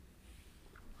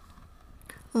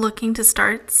Looking to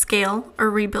start, scale, or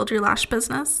rebuild your lash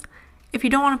business? If you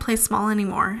don't want to play small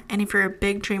anymore, and if you're a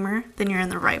big dreamer, then you're in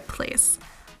the right place.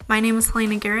 My name is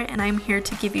Helena Garrett, and I'm here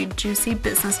to give you juicy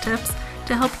business tips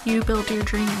to help you build your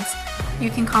dreams. You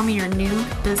can call me your new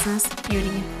business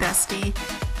beauty bestie.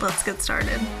 Let's get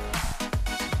started.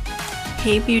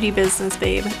 Hey beauty business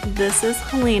babe, this is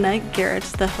Helena Garrett,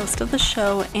 the host of the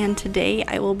show, and today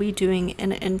I will be doing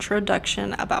an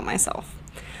introduction about myself.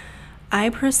 I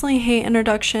personally hate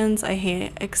introductions. I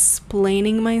hate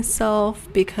explaining myself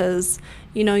because,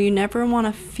 you never want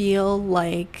to feel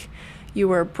like you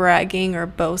are bragging or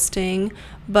boasting,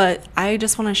 but I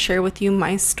just want to share with you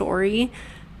my story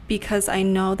because I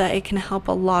know that it can help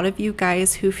a lot of you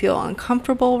guys who feel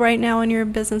uncomfortable right now in your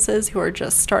businesses, who are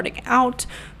just starting out,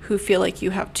 who feel like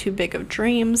you have too big of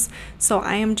dreams. So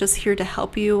I am just here to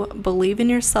help you believe in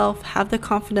yourself, have the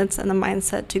confidence and the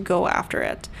mindset to go after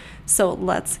it. So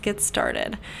let's get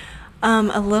started.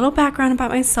 A little background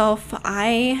about myself.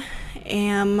 I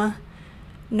am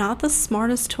not the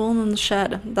smartest tool in the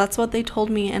shed. That's what they told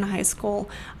me in high school.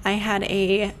 I had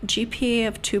a GPA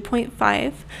of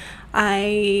 2.5.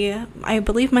 I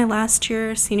believe my last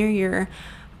year, senior year,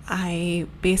 I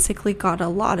basically got a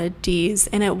lot of D's,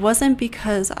 and it wasn't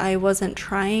because I wasn't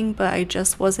trying, but I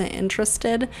just wasn't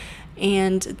interested.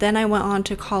 And then I went on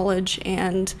to college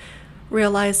and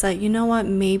realized that,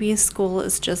 maybe school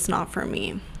is just not for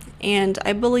me. And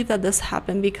I believe that this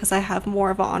happened because I have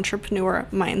more of an entrepreneur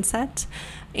mindset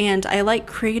and I like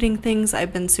creating things.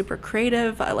 I've been super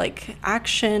creative. I like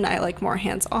action. I like more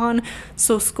hands-on.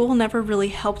 So school never really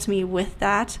helped me with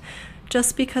that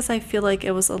just because I feel like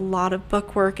it was a lot of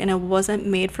bookwork and it wasn't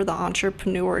made for the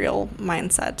entrepreneurial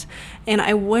mindset. And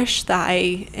I wish that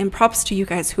and props to you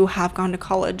guys who have gone to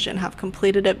college and have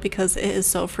completed it because it is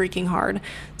so freaking hard.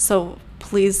 So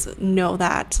please know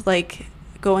that,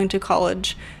 going to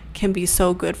college can be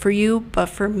so good for you, but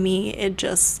for me, it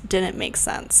just didn't make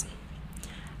sense.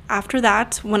 After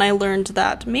that, when I learned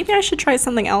that maybe I should try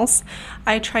something else,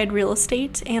 I tried real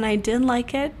estate and I did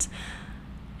like it.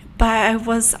 But I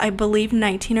was, I believe,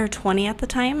 19 or 20 at the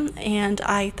time, and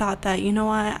I thought that,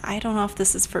 I don't know if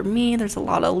this is for me. There's a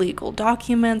lot of legal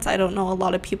documents. I don't know a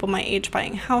lot of people my age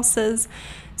buying houses,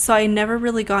 so I never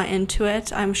really got into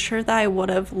it. I'm sure that I would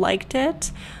have liked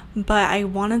it, but I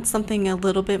wanted something a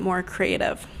little bit more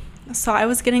creative. So I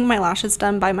was getting my lashes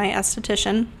done by my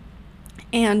esthetician,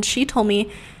 and she told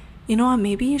me,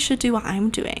 maybe you should do what I'm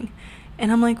doing.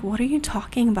 And I'm like, what are you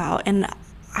talking about? And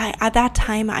at that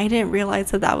time, I didn't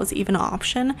realize that was even an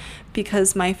option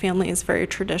because my family is very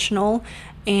traditional,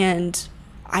 and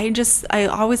I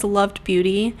always loved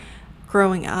beauty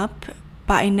growing up,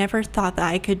 but I never thought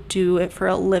that I could do it for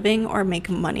a living or make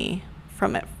money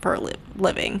from it for a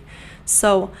living.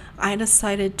 So I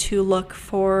decided to look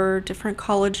for different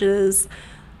colleges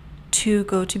to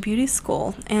go to beauty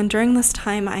school. And during this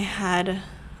time, I had,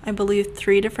 I believe,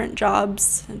 3 different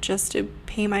jobs just to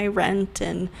pay my rent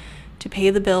and to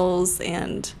pay the bills,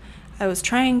 and I was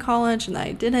trying college and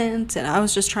I didn't, and I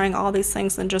was just trying all these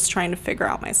things and just trying to figure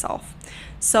out myself.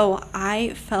 So I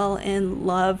fell in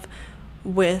love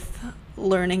with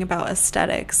learning about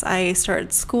aesthetics. I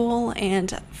started school,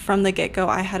 and from the get-go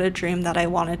I had a dream that I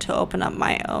wanted to open up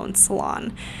my own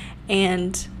salon.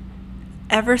 And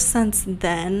ever since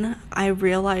then, I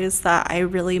realized that I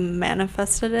really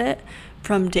manifested it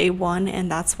from day one,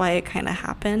 and that's why it kind of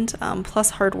happened,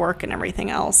 plus hard work and everything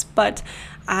else. But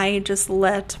I just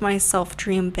let myself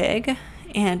dream big,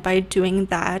 and by doing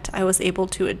that, I was able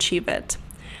to achieve it.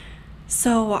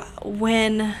 So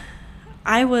when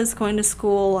I was going to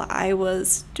school, I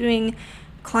was doing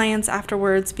clients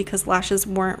afterwards because lashes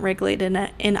weren't regulated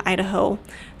in Idaho.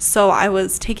 So I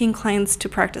was taking clients to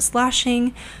practice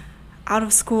lashing out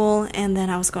of school, and then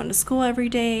I was going to school every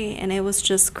day, and it was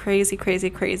just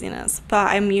craziness. But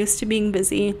I'm used to being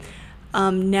busy.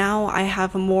 Now I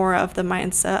have more of the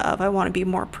mindset of I want to be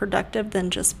more productive than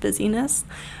just busyness,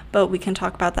 but we can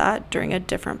talk about that during a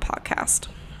different podcast.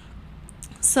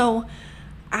 So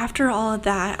after all of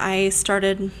that, I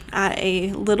started at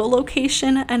a little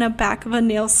location in a back of a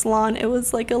nail salon. It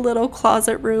was like a little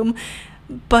closet room,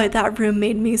 but that room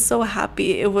made me so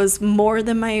happy. It was more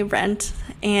than my rent,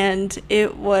 and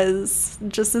it was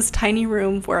just this tiny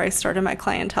room where I started my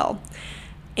clientele.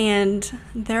 And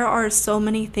there are so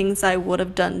many things I would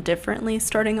have done differently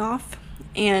starting off.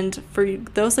 And for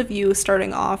those of you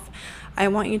starting off, I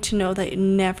want you to know that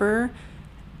never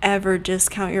ever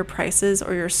discount your prices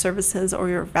or your services or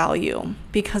your value,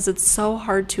 because it's so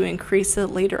hard to increase it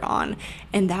later on.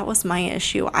 And that was my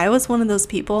issue. I was one of those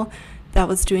people that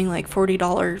was doing like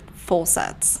 $40 full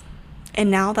sets.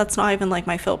 And now that's not even like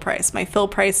my fill price. My fill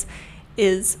price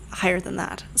is higher than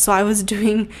that. So I was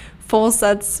doing full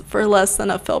sets for less than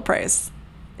a fill price.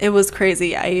 It was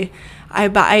crazy. I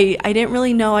didn't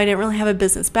really know. I didn't really have a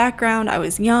business background. I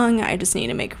was young. I just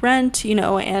needed to make rent,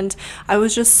 and I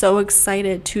was just so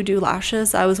excited to do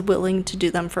lashes. I was willing to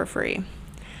do them for free.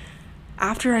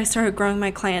 After I started growing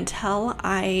my clientele,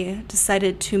 I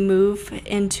decided to move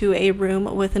into a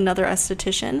room with another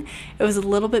esthetician. It was a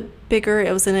little bit bigger.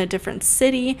 It was in a different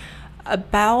city.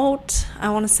 About, I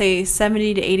want to say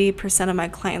 70 to 80% of my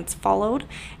clients followed.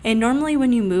 And normally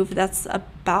when you move, that's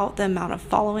about the amount of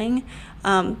following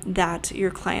that your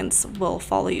clients will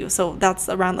follow you. So that's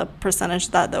around the percentage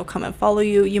that they'll come and follow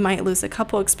you. You might lose a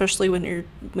couple, especially when you're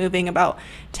moving about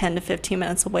 10 to 15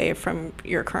 minutes away from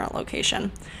your current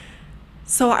location.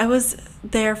 So I was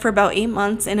there for about 8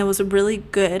 months and it was really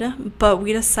good, but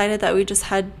we decided that we just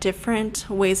had different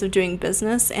ways of doing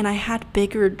business and I had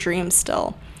bigger dreams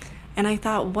still. And I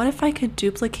thought, what if I could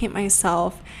duplicate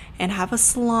myself and have a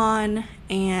salon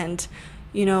and,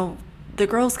 the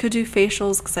girls could do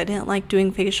facials because I didn't like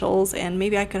doing facials, and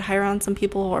maybe I could hire on some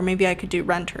people, or maybe I could do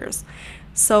renters.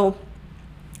 So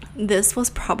this was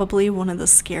probably one of the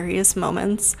scariest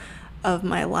moments of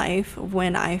my life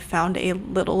when I found a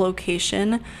little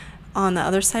location on the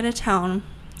other side of town,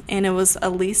 and it was a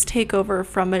lease takeover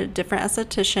from a different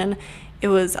esthetician. It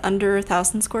was under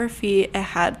 1,000 square feet. It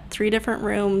had 3 different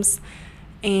rooms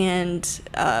and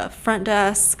a front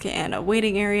desk and a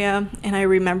waiting area. And I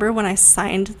remember when I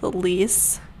signed the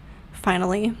lease,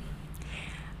 finally,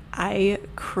 I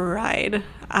cried.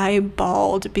 I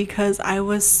bawled because I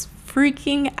was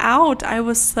freaking out. I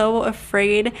was so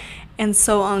afraid and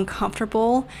so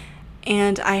uncomfortable.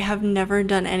 And I have never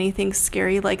done anything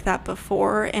scary like that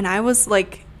before. And I was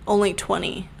like only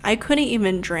 20. I couldn't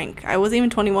even drink. I wasn't even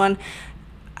 21.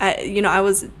 I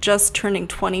was just turning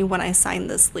 20 when I signed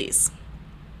this lease.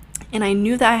 And I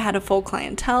knew that I had a full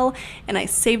clientele and I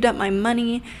saved up my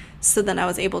money. So then I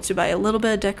was able to buy a little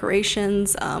bit of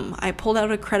decorations. I pulled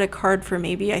out a credit card for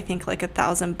maybe, I think, like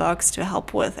 $1,000 to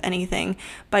help with anything.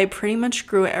 But I pretty much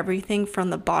grew everything from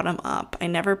the bottom up. I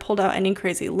never pulled out any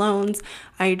crazy loans.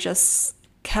 I just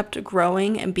kept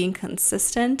growing and being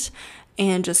consistent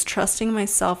and just trusting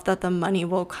myself that the money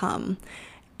will come.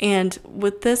 And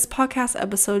with this podcast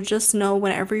episode, just know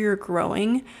whenever you're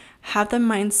growing, have the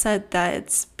mindset that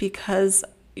it's because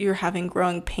you're having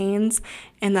growing pains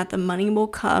and that the money will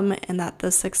come and that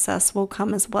the success will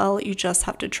come as well. You just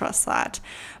have to trust that.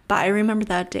 But I remember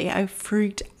that day I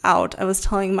freaked out. I was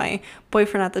telling my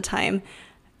boyfriend at the time,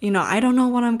 I don't know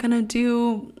what I'm going to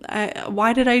do.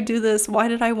 Why did I do this? Why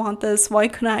did I want this? Why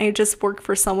couldn't I just work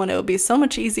for someone? It would be so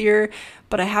much easier,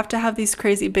 but I have to have these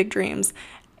crazy big dreams.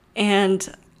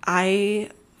 And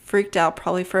I freaked out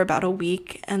probably for about a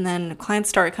week, and then clients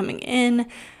started coming in,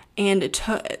 and it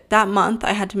took that month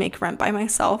I had to make rent by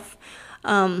myself.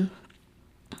 And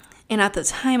at the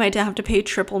time I didn't have to pay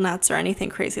triple nets or anything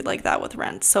crazy like that with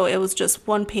rent. So it was just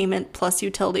one payment plus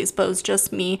utilities, but it was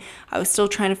just me. I was still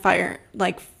trying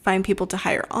to find people to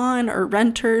hire on or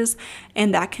renters.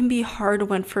 And that can be hard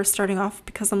when first starting off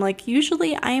because I'm like,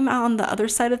 usually I'm on the other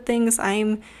side of things.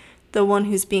 I'm the one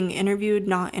who's being interviewed,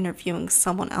 not interviewing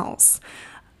someone else.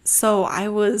 So I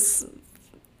was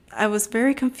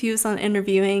very confused on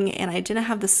interviewing and I didn't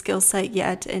have the skill set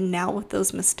yet. And now with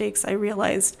those mistakes, I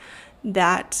realized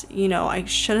that, I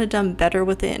should have done better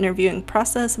with the interviewing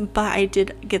process, but I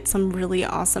did get some really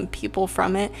awesome people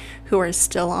from it who are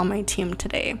still on my team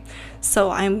today. So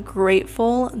I'm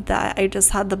grateful that I just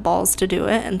had the balls to do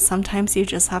it. And sometimes you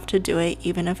just have to do it,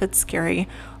 even if it's scary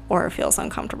or it feels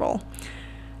uncomfortable.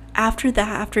 After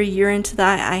a year into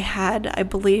that, I had, I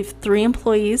believe, 3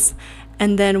 employees,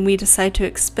 and then we decided to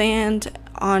expand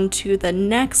onto the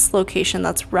next location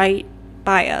that's right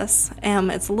by us.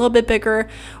 It's a little bit bigger.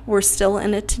 We're still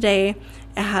in it today.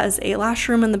 It has a lash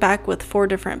room in the back with 4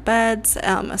 different beds,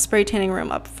 a spray tanning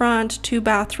room up front, 2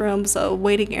 bathrooms, a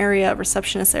waiting area, a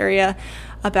receptionist area,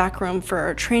 a back room for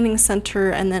our training center,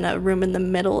 and then a room in the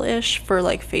middle-ish for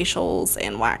like facials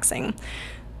and waxing.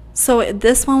 So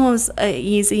this one was an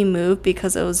easy move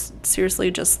because it was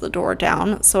seriously just the door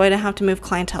down. So I didn't have to move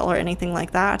clientele or anything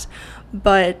like that.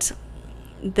 But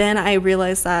then I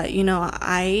realized that,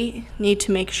 I need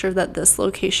to make sure that this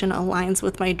location aligns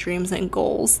with my dreams and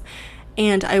goals.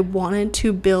 And I wanted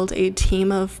to build a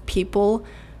team of people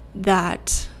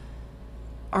that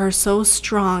are so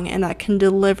strong and that can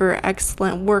deliver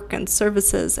excellent work and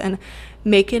services and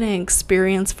make it an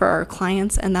experience for our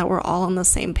clients and that we're all on the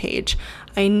same page.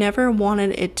 I never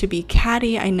wanted it to be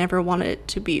catty. I never wanted it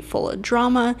to be full of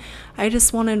drama. I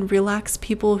just wanted relaxed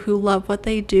people who love what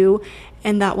they do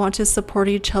and that want to support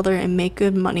each other and make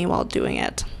good money while doing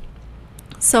it.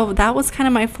 So that was kind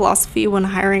of my philosophy when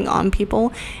hiring on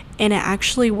people, and it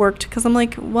actually worked because I'm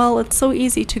like, well, it's so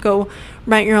easy to go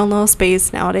rent your own little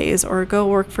space nowadays or go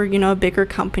work for, a bigger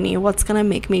company. What's going to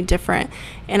make me different?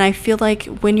 And I feel like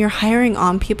when you're hiring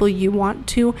on people, you want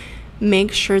to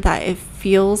make sure that it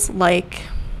feels like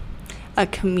a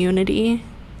community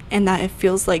and that it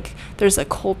feels like there's a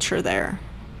culture there.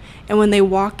 And when they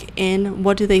walk in,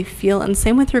 what do they feel? And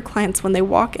same with your clients. When they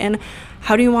walk in,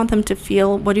 how do you want them to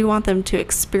feel? What do you want them to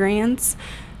experience?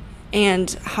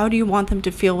 And how do you want them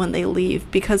to feel when they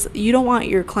leave? Because you don't want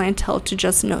your clientele to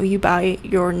just know you by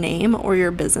your name or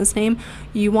your business name.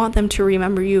 You want them to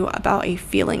remember you about a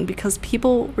feeling, because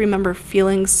people remember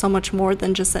feelings so much more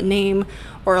than just a name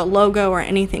or a logo or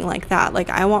anything like that. Like,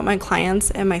 I want my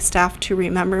clients and my staff to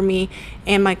remember me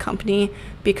and my company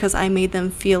because I made them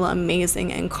feel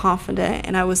amazing and confident,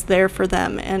 and I was there for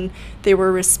them and they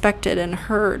were respected and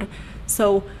heard.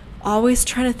 So always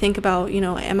try to think about,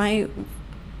 am I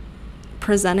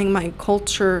presenting my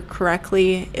culture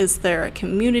correctly? Is there a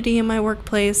community in my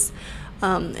workplace?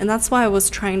 And that's why I was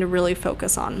trying to really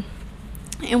focus on.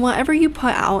 And whatever you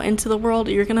put out into the world,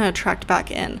 you're going to attract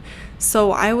back in.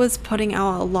 So I was putting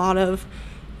out a lot of,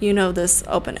 this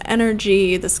open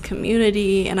energy, this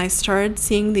community, and I started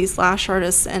seeing these lash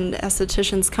artists and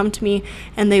estheticians come to me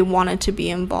and they wanted to be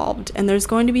involved. And there's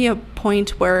going to be a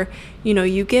point where,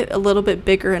 you get a little bit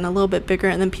bigger and a little bit bigger,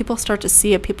 and then people start to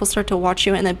see it, people start to watch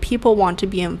you, and then people want to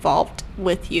be involved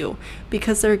with you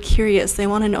because they're curious. They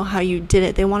want to know how you did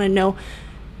it. They want to know,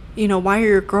 why are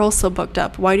your girls so booked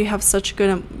up? Why do you have such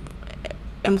good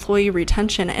employee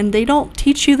retention? And they don't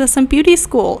teach you this in beauty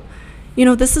school.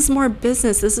 This is more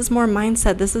business, this is more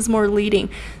mindset, this is more leading.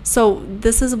 So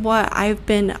this is what I've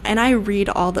been, and I read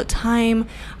all the time.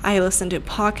 I listen to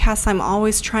podcasts. I'm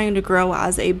always trying to grow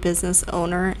as a business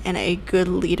owner and a good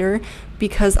leader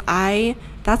because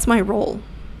that's my role.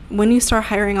 When you start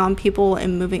hiring on people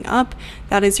and moving up,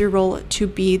 that is your role, to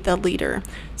be the leader.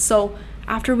 So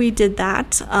after we did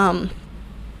that,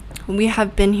 we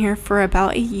have been here for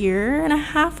about 1.5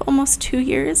 years, almost 2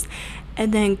 years.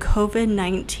 And then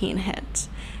COVID-19 hit,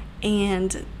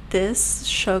 and this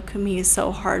shook me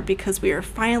so hard because we were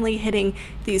finally hitting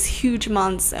these huge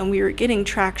months and we were getting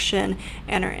traction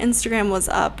and our Instagram was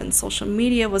up and social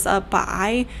media was up, but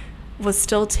I was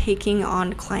still taking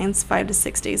on clients 5 to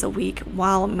 6 days a week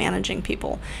while managing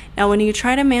people. Now, when you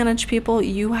try to manage people,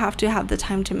 you have to have the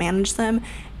time to manage them.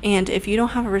 And if you don't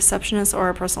have a receptionist or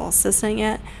a personal assistant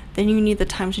yet, then you need the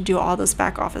time to do all those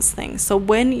back office things. So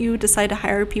when you decide to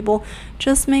hire people,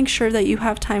 just make sure that you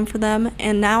have time for them.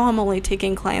 And now I'm only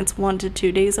taking clients 1 to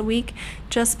 2 days a week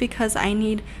just because I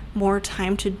need more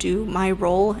time to do my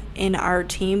role in our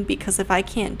team, because if I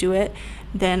can't do it,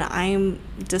 then I'm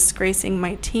disgracing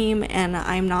my team and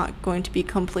I'm not going to be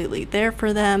completely there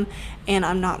for them and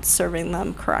I'm not serving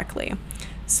them correctly.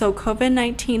 So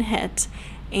COVID-19 hit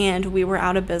and we were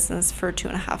out of business for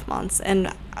 2.5 months.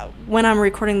 And when I'm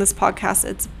recording this podcast,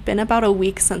 it's been about a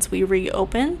week since we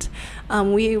reopened.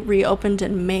 We reopened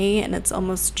in May and it's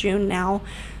almost June now.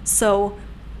 So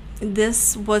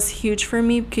this was huge for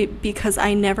me because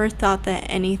I never thought that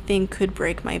anything could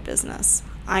break my business.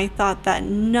 I thought that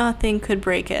nothing could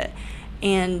break it.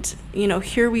 And,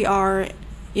 here we are,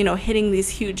 hitting these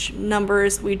huge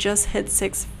numbers. We just hit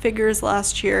 6 figures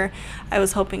last year. I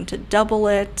was hoping to double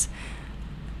it.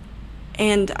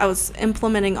 And I was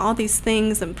implementing all these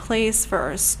things in place for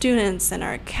our students and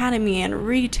our academy and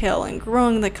retail and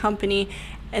growing the company.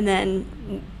 And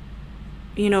then,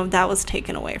 that was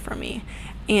taken away from me.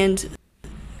 And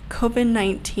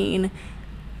COVID-19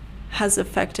 has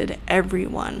affected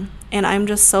everyone. And I'm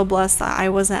just so blessed that I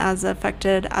wasn't as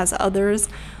affected as others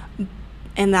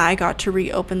and that I got to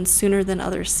reopen sooner than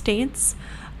other states.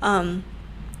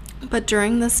 But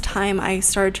during this time, I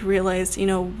started to realize,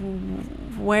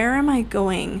 where am I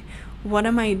going? What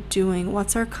am I doing?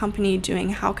 What's our company doing?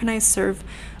 How can I serve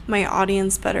my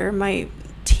audience better, my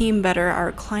team better,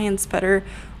 our clients better?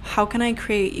 How can I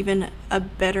create even a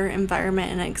better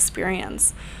environment and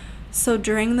experience? So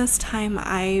during this time,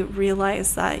 I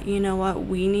realized that,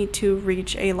 we need to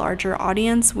reach a larger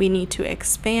audience. We need to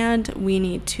expand. We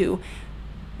need to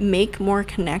make more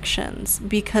connections,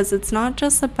 because it's not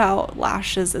just about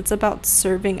lashes. It's about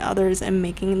serving others and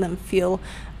making them feel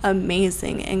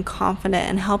amazing and confident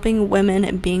and helping women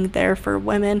and being there for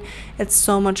women. It's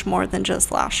so much more than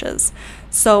just lashes.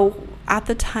 So at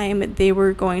the time, they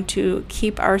were going to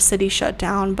keep our city shut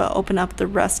down but open up the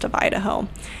rest of Idaho.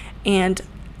 And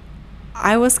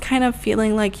I was kind of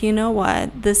feeling like,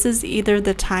 this is either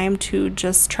the time to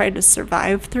just try to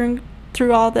survive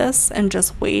through all this and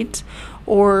just wait,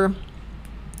 or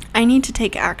I need to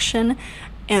take action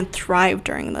and thrive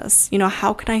during this.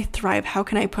 How can I thrive? How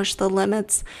can I push the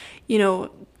limits? And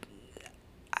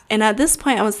at this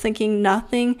point I was thinking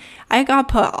nothing. I got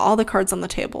to put all the cards on the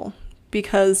table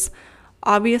because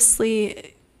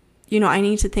obviously, I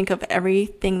need to think of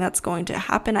everything that's going to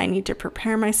happen. I need to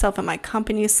prepare myself and my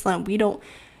company so that we don't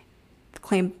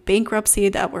claim bankruptcy,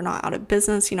 that we're not out of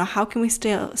business. How can we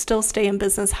still stay in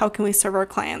business? How can we serve our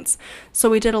clients? So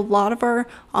we did a lot of our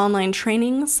online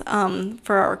trainings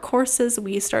for our courses.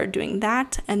 We started doing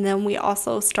that. And then I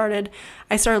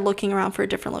started looking around for a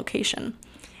different location.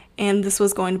 And this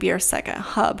was going to be our second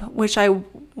hub, which I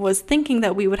was thinking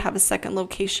that we would have a second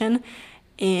location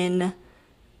in,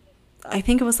 I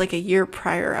think it was like a year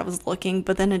prior I was looking,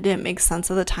 but then it didn't make sense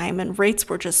at the time, and rates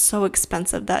were just so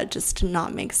expensive that it just did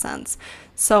not make sense.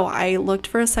 So I looked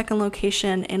for a second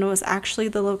location, and it was actually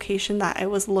the location that I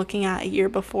was looking at a year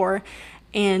before.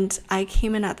 And I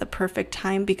came in at the perfect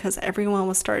time because everyone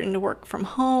was starting to work from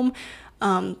home.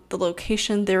 The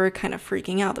location, they were kind of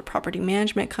freaking out, the property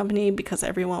management company, because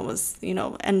everyone was,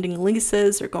 ending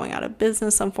leases or going out of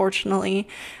business, unfortunately.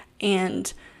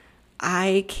 And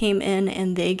I came in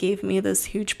and they gave me this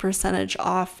huge percentage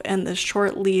off and this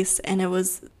short lease, and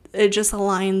it just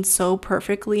aligned so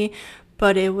perfectly,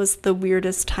 but it was the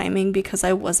weirdest timing because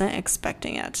I wasn't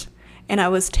expecting it. And I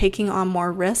was taking on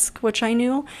more risk, which I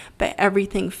knew, but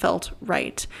everything felt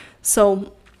right.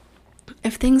 So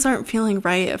if things aren't feeling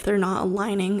right, if they're not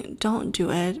aligning, don't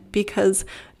do it, because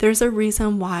there's a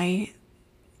reason why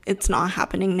it's not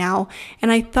happening now.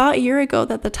 And I thought a year ago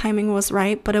that the timing was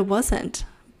right, but it wasn't.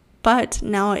 But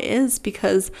now it is,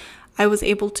 because I was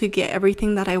able to get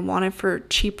everything that I wanted for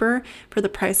cheaper, for the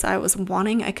price I was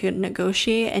wanting. I could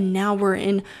negotiate, and now we're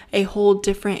in a whole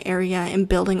different area and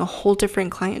building a whole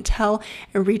different clientele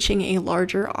and reaching a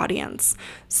larger audience.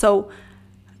 So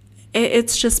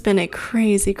it's just been a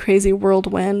crazy, crazy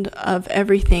whirlwind of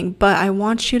everything. But I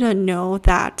want you to know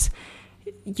that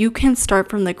you can start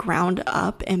from the ground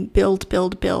up and build.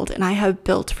 And I have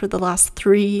built for the last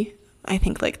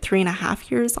 3.5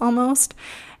 years almost.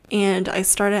 And I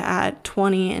started at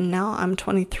 20 and now I'm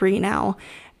 23 now.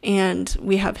 And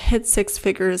we have hit 6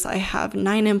 figures. I have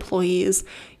 9 employees.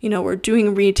 We're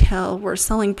doing retail, we're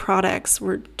selling products,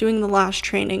 we're doing the lash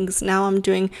trainings. Now I'm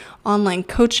doing online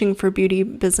coaching for beauty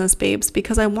business babes,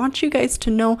 because I want you guys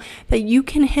to know that you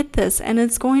can hit this, and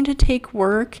it's going to take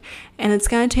work and it's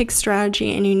going to take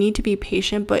strategy, and you need to be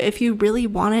patient. But if you really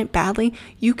want it badly,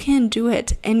 you can do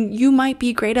it. And you might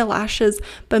be great at lashes,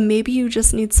 but maybe you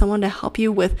just need someone to help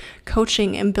you with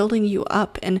coaching and building you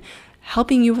up and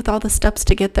helping you with all the steps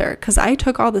to get there. Because I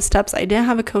took all the steps. I didn't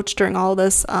have a coach during all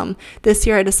this. This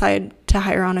year I decided to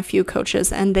hire on a few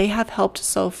coaches, and they have helped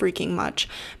so freaking much.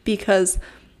 Because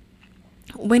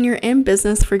when you're in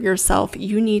business for yourself,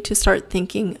 you need to start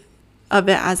thinking of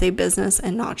it as a business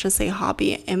and not just a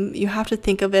hobby. And you have to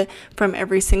think of it from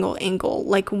every single angle.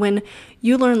 Like when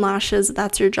you learn lashes,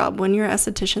 that's your job. When you're an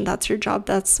esthetician, that's your job.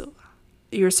 That's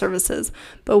your services.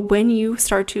 But when you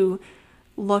start to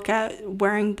look at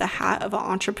wearing the hat of an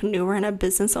entrepreneur and a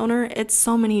business owner, it's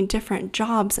so many different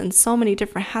jobs and so many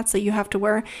different hats that you have to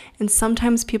wear, and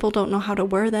sometimes people don't know how to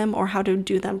wear them or how to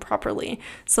do them properly.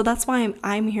 So that's why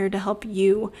I'm here to help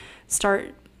you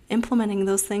start implementing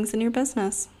those things in your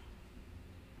business.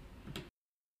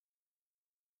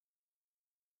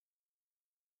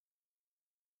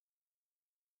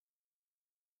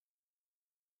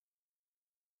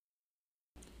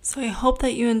 So I hope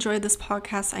that you enjoyed this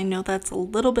podcast. I know that's a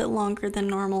little bit longer than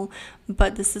normal,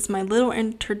 but this is my little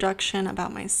introduction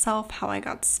about myself, how I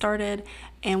got started,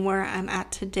 and where I'm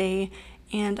at today.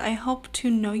 And I hope to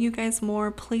know you guys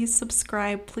more. Please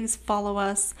subscribe. Please follow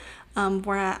us.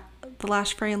 We're at the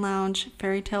Lash Fairy Lounge,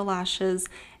 Fairy Tale Lashes,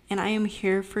 and I am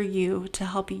here for you to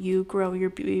help you grow your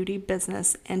beauty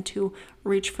business and to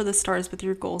reach for the stars with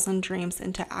your goals and dreams,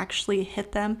 and to actually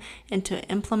hit them and to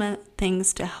implement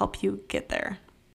things to help you get there.